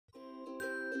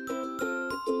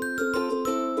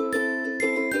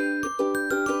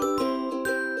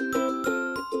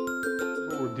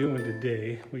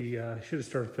day. We should have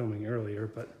started filming earlier,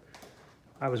 but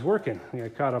I was working and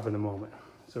got caught up in the moment.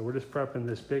 So we're just prepping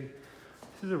this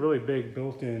is a really big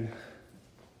built-in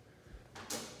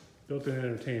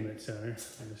entertainment center.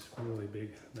 This really big,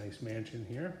 nice mansion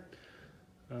here.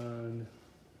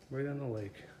 Right on the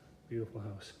lake. Beautiful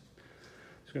house.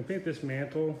 So I'm gonna paint this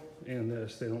mantle and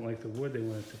this. They don't like the wood, they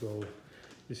want it to go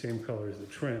the same color as the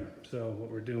trim. So what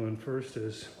we're doing first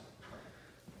is,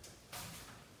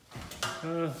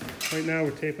 right now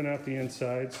we're taping out the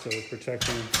insides, so we're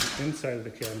protecting the inside of the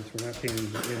cabinets. We're not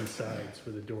painting the insides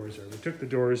where the doors are. We took the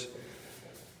doors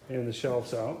and the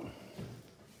shelves out.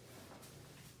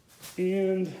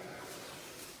 And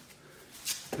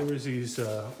there was these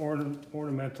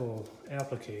ornamental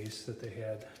appliques that they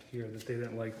had here that they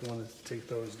didn't like, wanted to take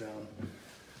those down.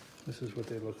 This is what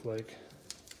they look like.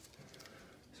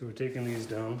 So we're taking these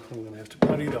down. We're gonna have to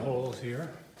putty the holes here.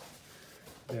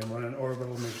 And run an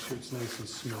orbital, make sure it's nice and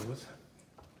smooth.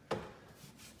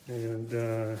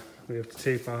 And we have to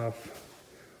tape off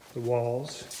the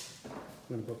walls. I'm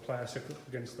gonna put plastic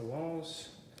against the walls.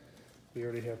 We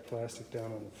already have plastic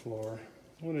down on the floor.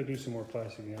 I'm gonna do some more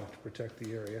plastic now to protect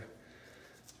the area.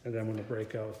 And then I'm gonna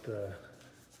break out the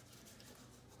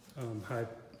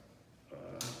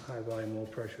high volume, low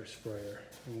pressure sprayer.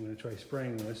 I'm gonna try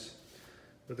spraying this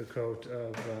with a coat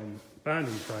of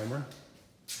bonding primer.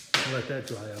 Let that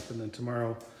dry up, and then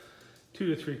tomorrow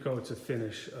 2 to 3 coats of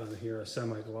finish here, a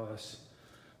semi-gloss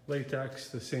latex,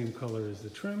 the same color as the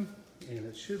trim, and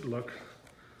it should look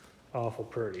awful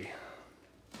pretty.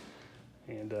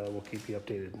 And we'll keep you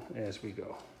updated as we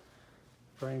go.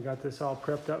 Brian got this all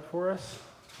prepped up for us.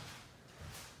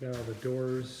 Got all the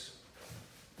doors,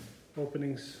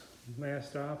 openings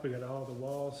masked off. We got all the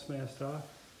walls masked off.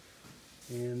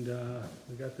 And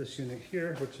we got this unit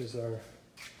here, which is our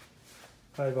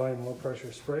high volume, low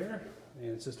pressure sprayer.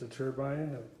 And it's just a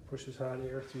turbine that pushes hot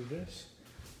air through this.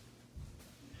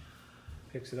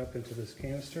 Picks it up into this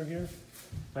canister here.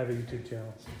 I have a YouTube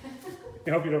channel. I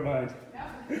hope you don't mind.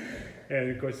 No. And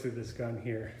it goes through this gun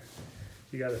here.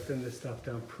 You got to thin this stuff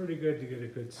down pretty good to get a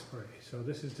good spray. So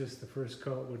this is just the first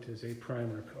coat, which is a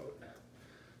primer coat.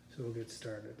 So we'll get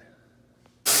started.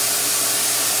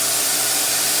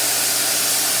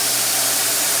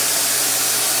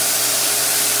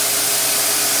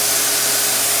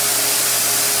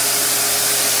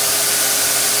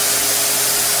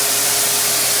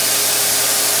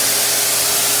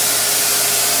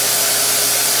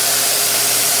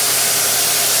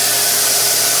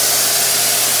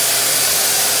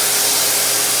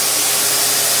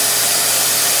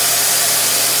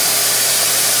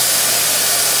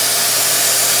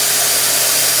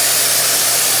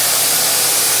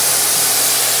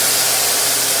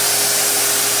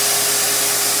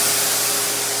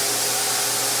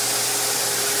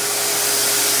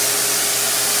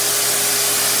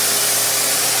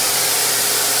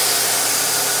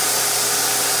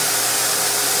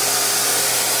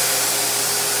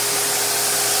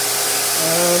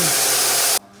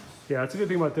 Yeah, it's a good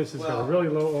thing about this. It's got a really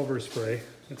low overspray.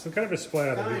 It's kind of a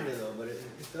splatter. Kind of though, but it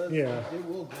does. Yeah. It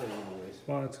will go anyways.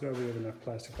 Well, it's got to be with enough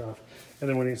plastic off. And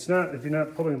then when it's not, if you're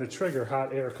not pulling the trigger,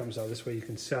 hot air comes out. This way you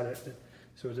can set it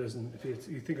so it doesn't. If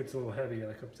you think it's a little heavy,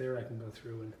 like up there, I can go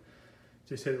through and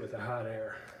just hit it with the hot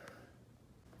air.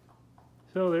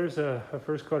 So there's a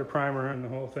first coat of primer on the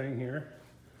whole thing here.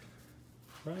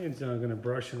 Ryan's now going to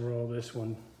brush and roll this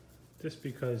one, just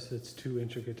because it's too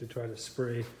intricate to try to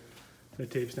spray. The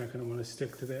tape's not going to want to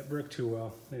stick to that brick too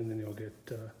well, and then you'll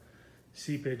get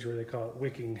seepage, or they call it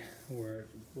wicking, where it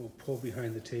will pull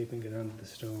behind the tape and get onto the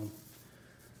stone.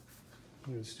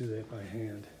 Let's do that by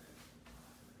hand.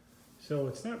 So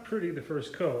it's not pretty, the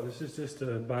first coat. This is just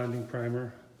a bonding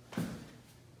primer.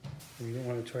 And you don't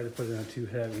want to try to put it on too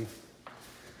heavy.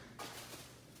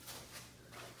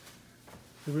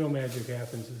 The real magic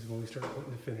happens is when we start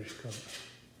putting the finished coat.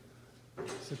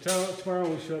 So tomorrow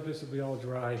when we show up, this will be all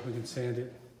dry. We can sand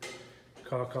it,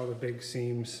 caulk all the big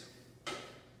seams,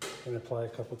 and apply a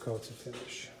couple coats of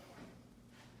finish.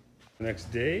 The next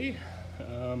day,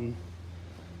 so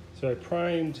I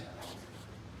primed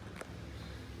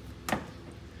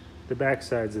the back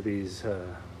sides of these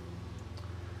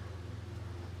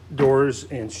doors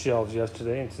and shelves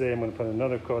yesterday, and today I'm going to put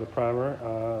another coat of primer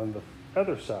on the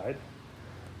other side.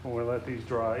 I'm going to let these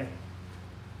dry.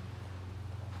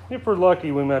 If we're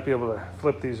lucky, we might be able to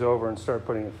flip these over and start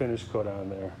putting a finish coat on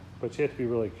there. But you have to be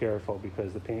really careful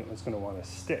because the paint is going to want to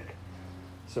stick.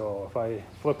 So if I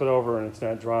flip it over and it's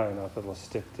not dry enough, it'll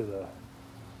stick to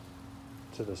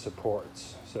the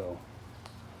supports. So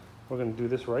we're going to do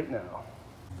this right now.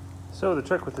 So the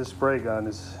trick with this spray gun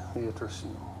is you have to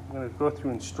I'm going to go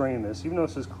through and strain this. Even though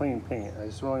this is clean paint, I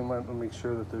just really want to make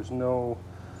sure that there's no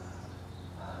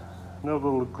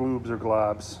little gloobs or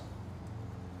globs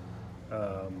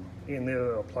in there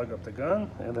that'll plug up the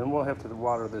gun. And then we'll have to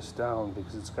water this down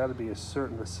because it's got to be a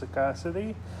certain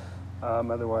viscosity.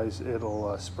 Otherwise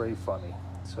it'll spray funny.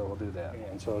 So we'll do that.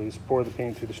 And so you just pour the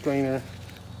paint through the strainer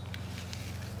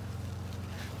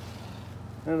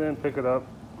and then pick it up.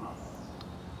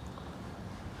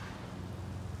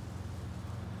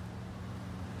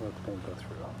 Let the paint go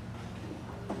through.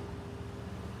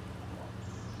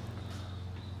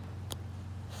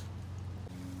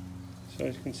 So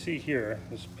as you can see here,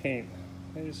 this paint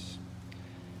is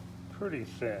pretty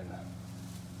thin.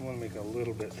 I want to make it a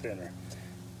little bit thinner.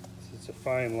 It's a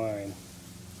fine line.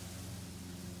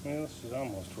 Well, this is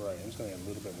almost right. I'm just going to add a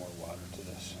little bit more water to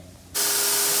this.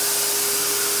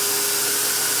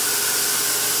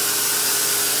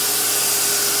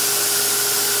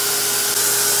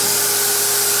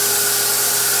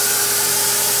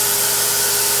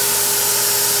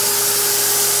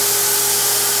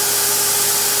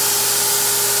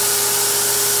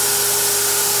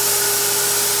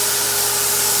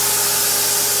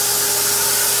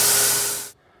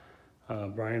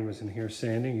 Brian was in here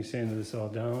sanding. He sanded this all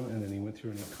down and then he went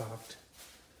through and he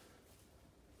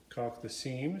caulked the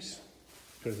seams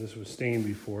because this was stained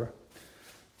before.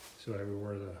 So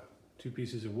everywhere the two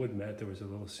pieces of wood met, there was a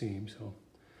little seam. So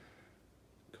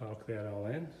caulk that all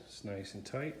in. It's nice and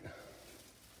tight.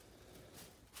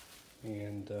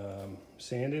 And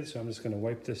sanded, so I'm just going to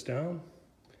wipe this down,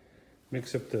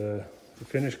 mix up the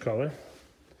finish color,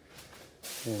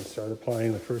 and start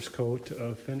applying the first coat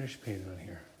of finish paint on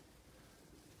here.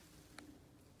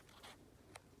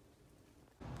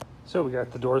 So we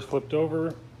got the doors flipped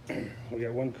over. We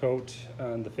got one coat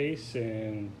on the face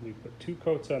and we put two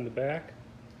coats on the back.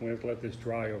 We have to let this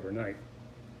dry overnight.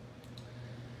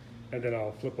 And then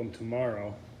I'll flip them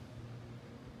tomorrow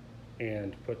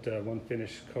and put one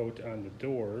finish coat on the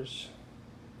doors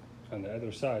on the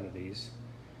other side of these.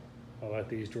 I'll let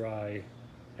these dry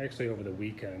actually over the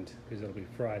weekend because it'll be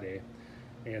Friday.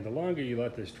 And the longer you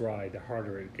let this dry, the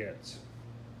harder it gets.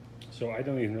 So I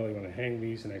don't even really want to hang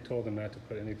these, and I told them not to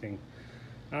put anything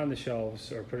on the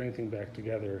shelves or put anything back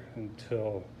together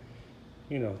until,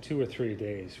 2 or 3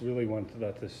 days. Really want to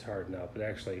let this harden up. But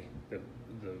actually, the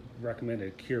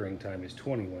recommended curing time is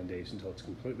 21 days until it's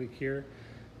completely cured.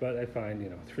 But I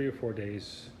find, 3 or 4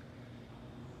 days,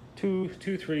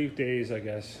 3 days, I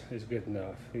guess, is good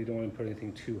enough. You don't want to put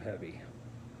anything too heavy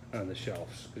on the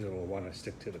shelves because it'll want to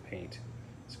stick to the paint.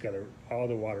 All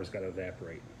the water's got to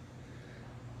evaporate.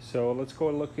 So let's go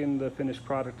look in the finished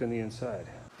product in the inside.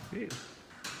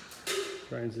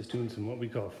 Brian's just doing some what we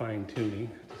call fine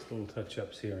tuning, just little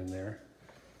touch-ups here and there.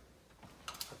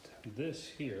 But this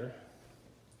here,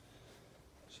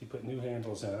 she put new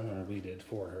handles on, or we did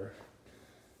for her.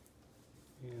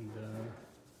 And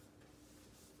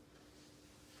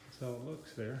that's how it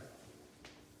looks there.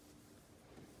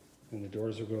 And the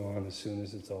doors will go on as soon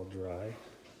as it's all dry.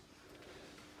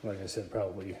 Like I said,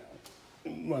 probably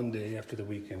Monday after the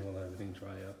weekend we'll let everything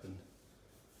dry up. And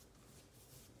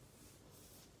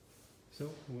so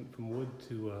we went from wood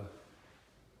to a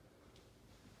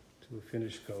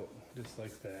finished coat, just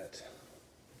like that.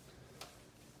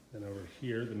 Then over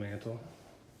here, the mantle,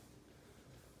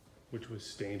 which was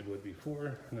stained wood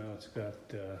before, now it's got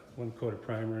 1 coat of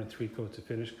primer and 3 coats of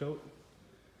finish coat.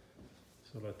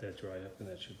 So let that dry up and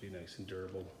that should be nice and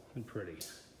durable and pretty.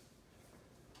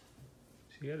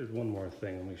 She added one more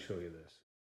thing, let me show you this.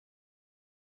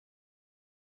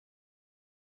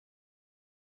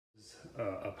 This is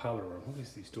a powder room. Look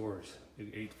at these doors,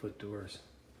 big 8-foot doors.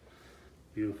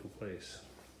 Beautiful place.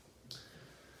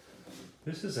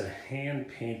 This is a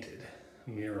hand-painted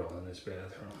mural in this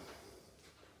bathroom.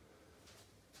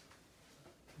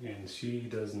 And she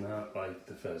does not like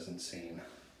the pheasant scene.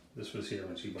 This was here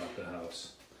when she bought the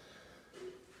house.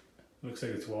 Looks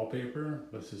like it's wallpaper,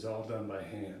 but this is all done by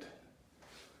hand.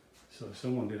 So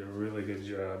someone did a really good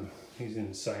job. He's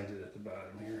even signed it at the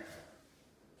bottom here.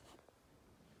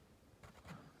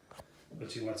 But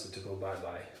she wants it to go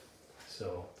bye-bye.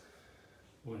 So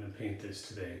we're gonna paint this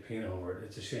today, paint over it.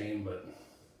 It's a shame, but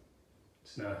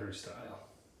it's not her style.